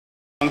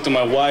song to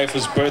my wife,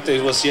 whose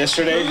birthday was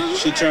yesterday.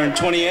 She turned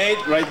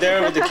 28, right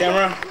there with the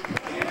camera.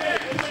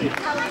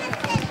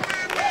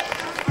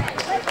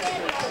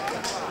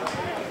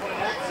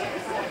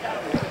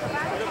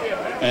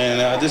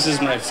 And this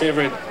is my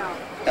favorite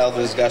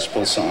Elvis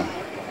gospel song.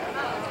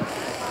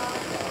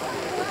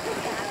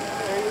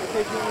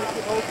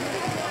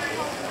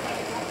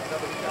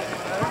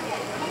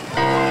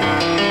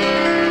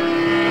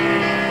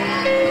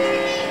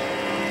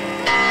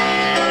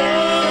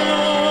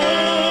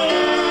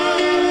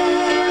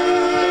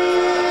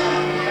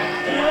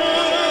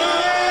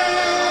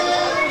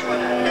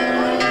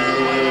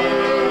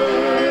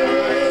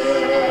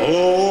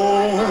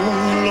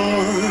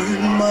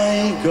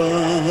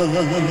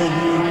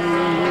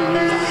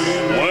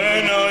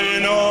 When I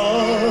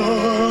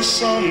know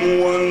some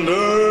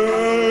wonder,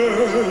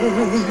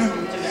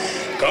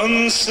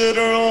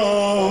 consider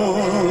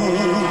all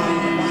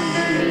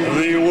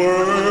the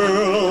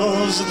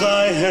worlds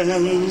thy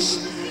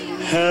hands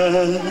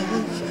have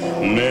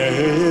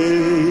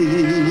made.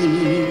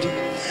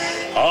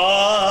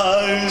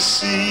 I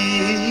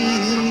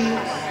see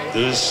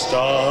the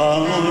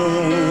stars,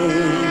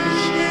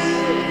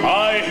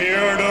 I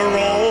hear the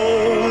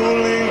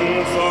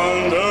rolling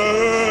thunder,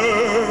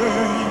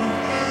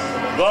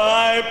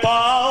 thy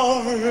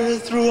power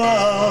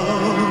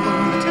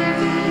throughout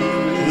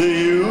the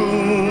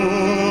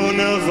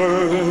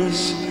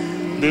universe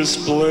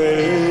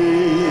display.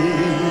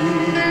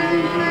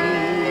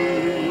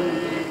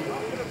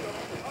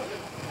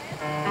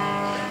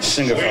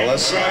 Sing it,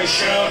 fellas. Christ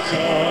shall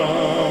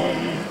come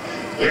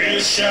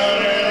with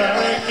shout and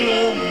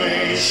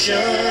acclamation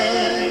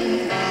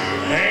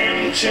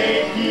and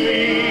take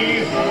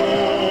me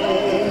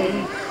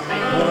home.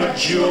 What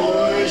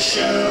joy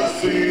shall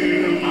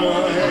fill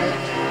my heart?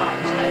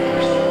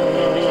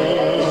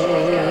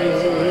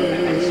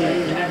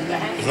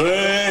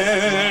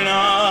 Then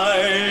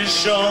I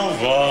shall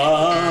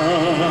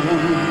find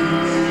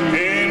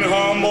in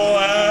humble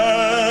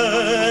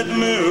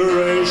admiration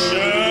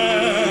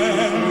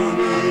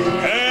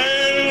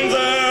and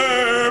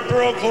there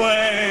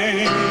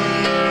proclaim,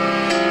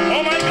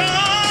 oh my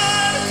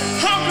God,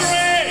 how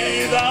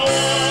great thou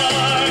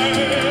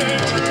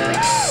art.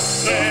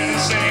 Then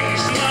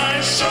sings my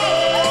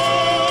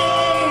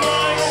soul,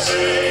 my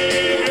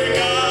Savior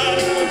God,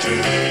 to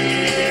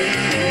thee.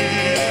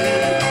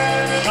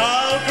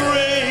 How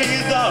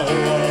great thou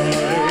art,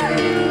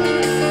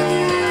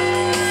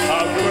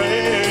 how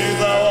great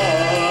thou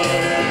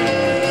art.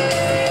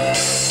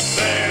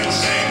 Then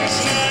sings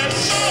my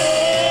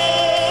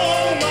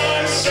soul, my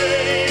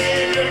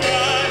Savior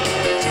God,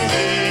 to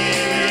thee.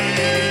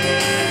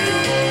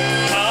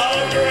 How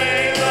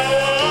great thou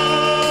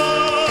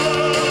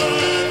art,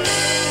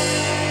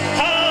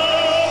 how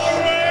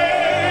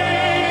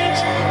great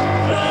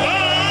thou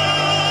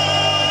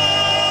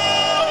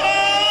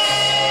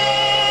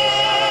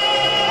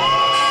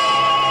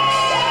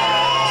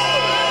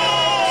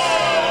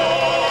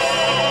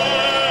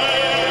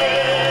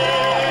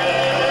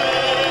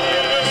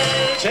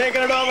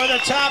Taking it over the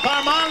top,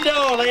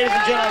 Armando, ladies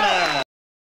and gentlemen.